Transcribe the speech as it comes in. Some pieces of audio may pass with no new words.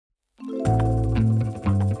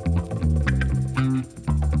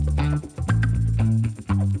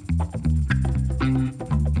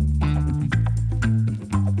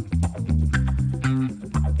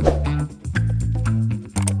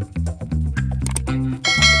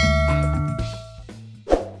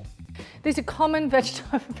These are common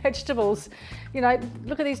vegetables. You know,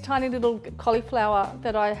 look at these tiny little cauliflower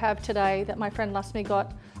that I have today that my friend Lasmi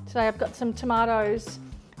got. Today I've got some tomatoes,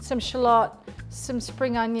 some shallot, some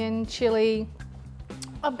spring onion, chili.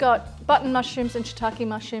 I've got button mushrooms and shiitake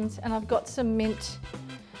mushrooms, and I've got some mint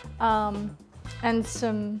and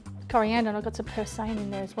some coriander, and I've got some purslane in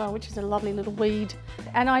there as well, which is a lovely little weed.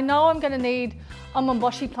 And I know I'm going to need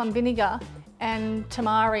omomboshi plum vinegar and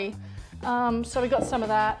tamari. So we got some of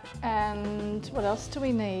that, and what else do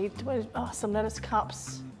we need? Oh, some lettuce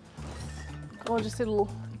cups. Gorgeous little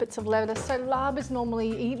bits of lettuce. So larb is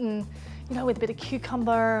normally eaten, you know, with a bit of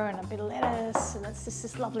cucumber and a bit of lettuce, and it's just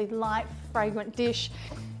this lovely light, fragrant dish.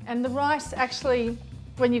 And the rice actually,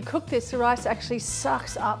 when you cook this, the rice actually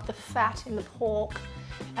sucks up the fat in the pork,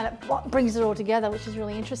 and it brings it all together, which is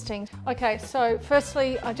really interesting. Okay, so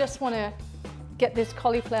firstly, I just want to get this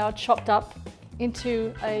cauliflower chopped up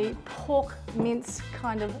into a pork mince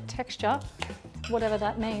kind of texture, whatever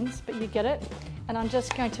that means, but you get it. And I'm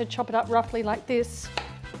just going to chop it up roughly like this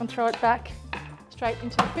and throw it back straight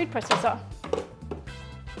into the food processor.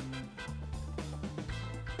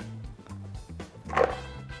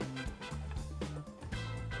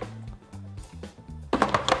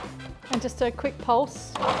 And just a quick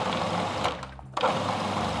pulse.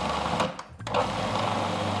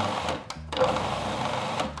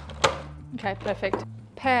 Okay, perfect.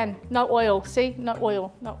 Pan, no oil, see? No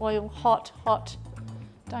oil, hot, hot.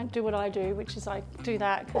 Don't do what I do, which is I do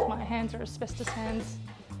that because my hands are asbestos hands.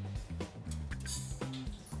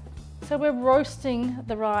 So we're roasting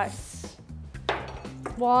the rice.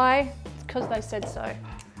 Why? It's because they said so.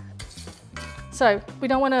 So we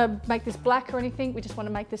don't want to make this black or anything, we just want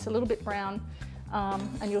to make this a little bit brown,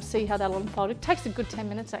 and you'll see how that'll unfold. It takes a good 10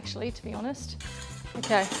 minutes actually, to be honest.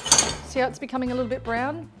 Okay, see how it's becoming a little bit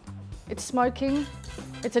brown? It's smoking,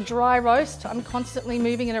 it's a dry roast. I'm constantly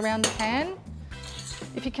moving it around the pan.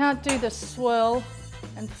 If you can't do the swirl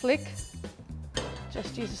and flick,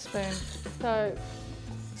 just use a spoon. So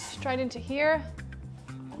straight into here.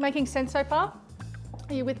 Making sense so far?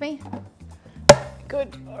 Are you with me?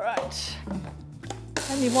 Good, all right.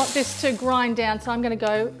 And you want this to grind down, so I'm going to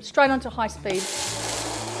go straight onto high speed.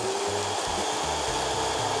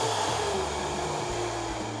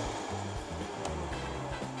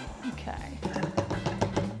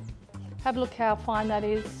 Have a look how fine that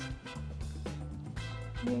is.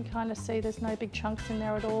 You can kind of see there's no big chunks in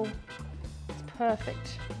there at all. It's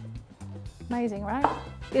perfect. Amazing, right?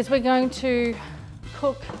 We're going to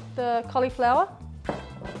cook the cauliflower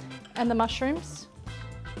and the mushrooms.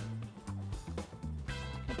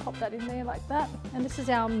 We'll pop that in there like that. And this is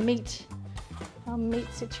our meat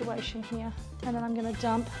situation here. And then I'm going to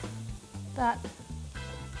dump that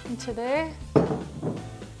into there.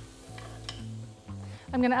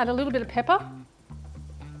 I'm going to add a little bit of pepper.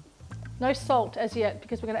 No salt as yet,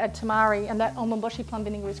 because we're going to add tamari, and that omomboshi plum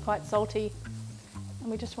vinegar is quite salty.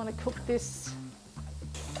 And we just want to cook this.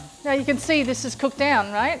 Now you can see this is cooked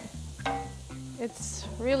down, right? It's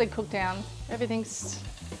really cooked down. Everything's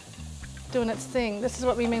doing its thing. This is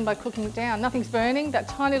what we mean by cooking it down. Nothing's burning. That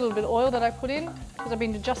tiny little bit of oil that I put in, because I've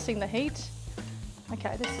been adjusting the heat.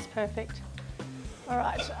 Okay, this is perfect. All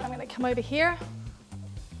right, I'm going to come over here.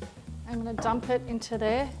 I'm going to dump it into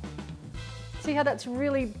there. See how that's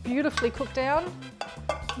really beautifully cooked down?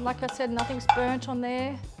 And like I said, nothing's burnt on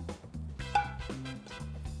there.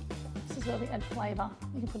 This is where we add flavour.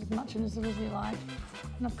 You can put as much in as little as you like.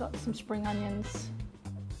 And I've got some spring onions.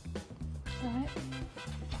 Right.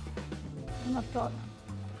 And I've got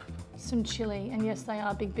some chilli, and yes, they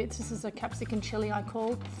are big bits. This is a capsicum chilli I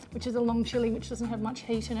call, which is a long chilli which doesn't have much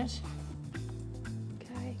heat in it.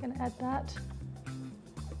 Okay, going to add that.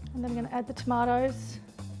 And then I'm going to add the tomatoes.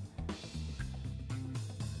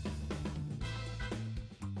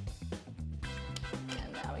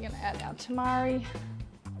 And now we're going to add our tamari.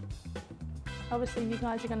 Obviously you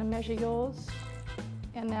guys are going to measure yours.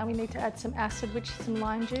 And now we need to add some acid, which is some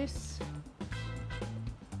lime juice.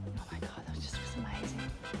 Oh my God, that just was amazing.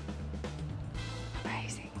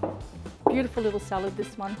 Amazing. Beautiful little salad,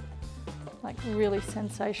 this one. Like really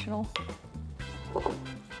sensational.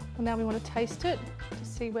 And now we want to taste it to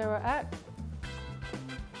see where we're at.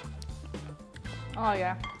 Oh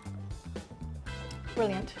yeah,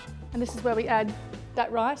 brilliant. And this is where we add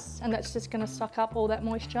that rice, and that's just going to suck up all that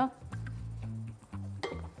moisture,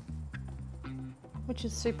 which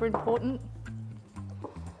is super important.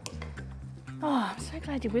 Oh, I'm so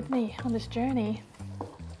glad you're with me on this journey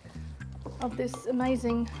of this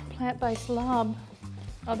amazing plant-based larb.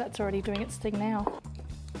 Oh, that's already doing its thing now.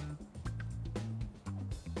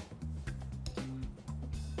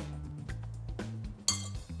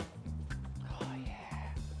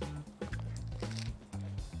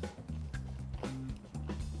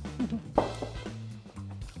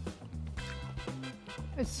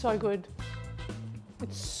 It's so good.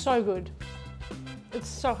 It's so good. It's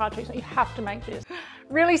so hard to eat. You have to make this.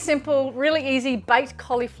 Really simple, really easy baked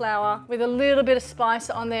cauliflower with a little bit of spice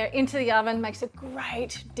on there into the oven. Makes a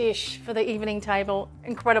great dish for the evening table.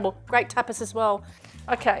 Incredible. Great tapas as well.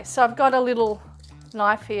 Okay, so I've got a little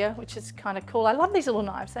knife here, which is kind of cool. I love these little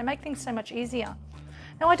knives. They make things so much easier.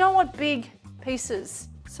 Now I don't want big pieces,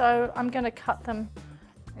 so I'm going to cut them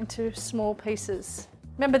into small pieces.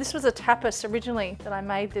 Remember, this was a tapas originally that I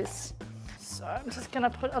made this. So I'm just going to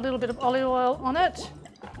put a little bit of olive oil on it.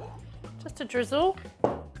 Just a drizzle.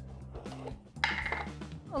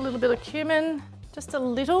 A little bit of cumin, just a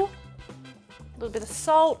little bit of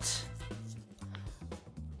salt,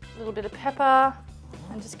 a little bit of pepper.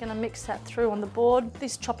 I'm just going to mix that through on the board.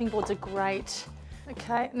 These chopping boards are great.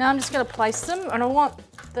 Okay, now I'm just going to place them, and I want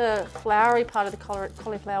the floury part of the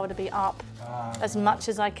cauliflower to be up as much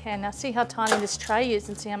as I can. Now see how tiny this tray is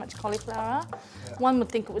and see how much cauliflower? Yeah. One would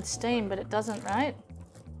think it would steam, but it doesn't, right?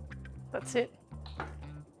 That's it.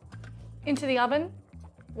 Into the oven,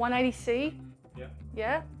 180C. Yeah.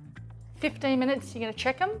 Yeah. 15 minutes, you're going to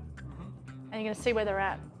check them, and you're going to see where they're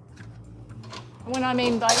at. And when I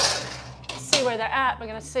mean by see where they're at, we're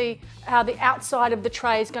going to see how the outside of the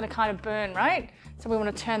tray is going to kind of burn, right? So we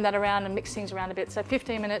want to turn that around and mix things around a bit. So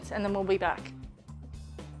 15 minutes, and then we'll be back.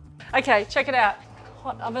 Okay, check it out.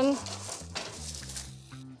 Hot oven.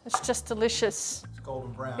 It's just delicious. It's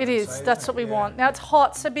golden brown. It is. That's what we want. Now it's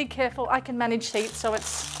hot, so be careful. I can manage heat, so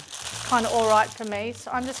it's kind of all right for me.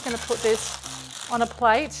 So I'm just going to put this on a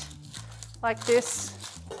plate like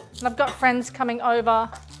this. And I've got friends coming over.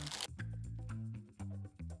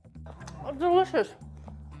 Oh, delicious.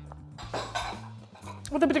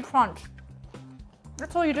 With a bit of crunch.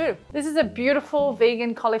 That's all you do. This is a beautiful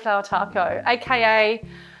vegan cauliflower taco, AKA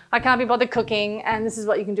I can't be bothered cooking, and this is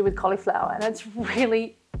what you can do with cauliflower, and it's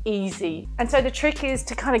really easy. And so the trick is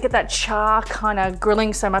to kind of get that char kind of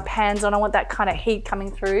grilling, so my pan's on. I want that kind of heat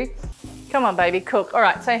coming through. Come on, baby, cook. All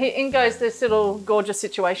right, so here in goes this little gorgeous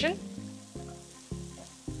situation.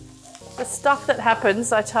 The stuff that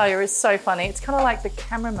happens, I tell you, is so funny. It's kind of like the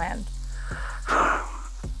cameraman.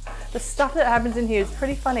 The stuff that happens in here is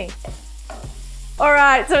pretty funny. All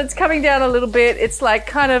right, so it's coming down a little bit. It's like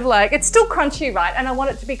kind of like, it's still crunchy, right? And I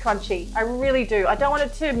want it to be crunchy. I really do. I don't want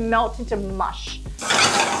it to melt into mush.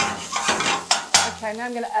 Okay, now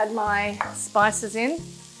I'm gonna add my spices in,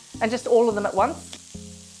 and just all of them at once.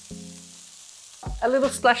 A little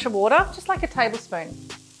splash of water, just like a tablespoon.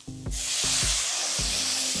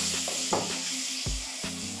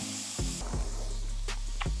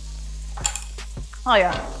 Oh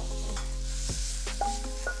yeah.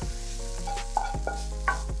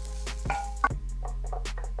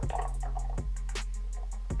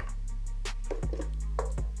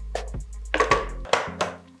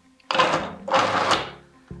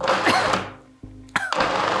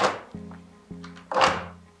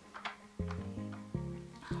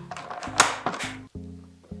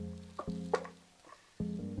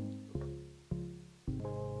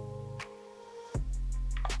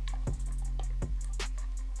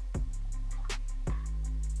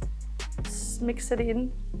 Mix it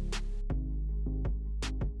in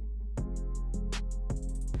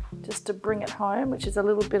just to bring it home, which is a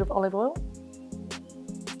little bit of olive oil.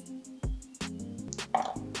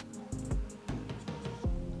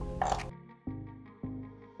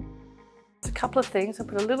 A couple of things. I'll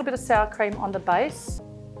put a little bit of sour cream on the base,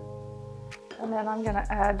 and then I'm going to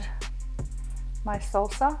add my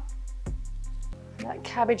salsa, and that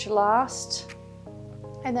cabbage last,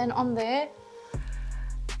 and then on there,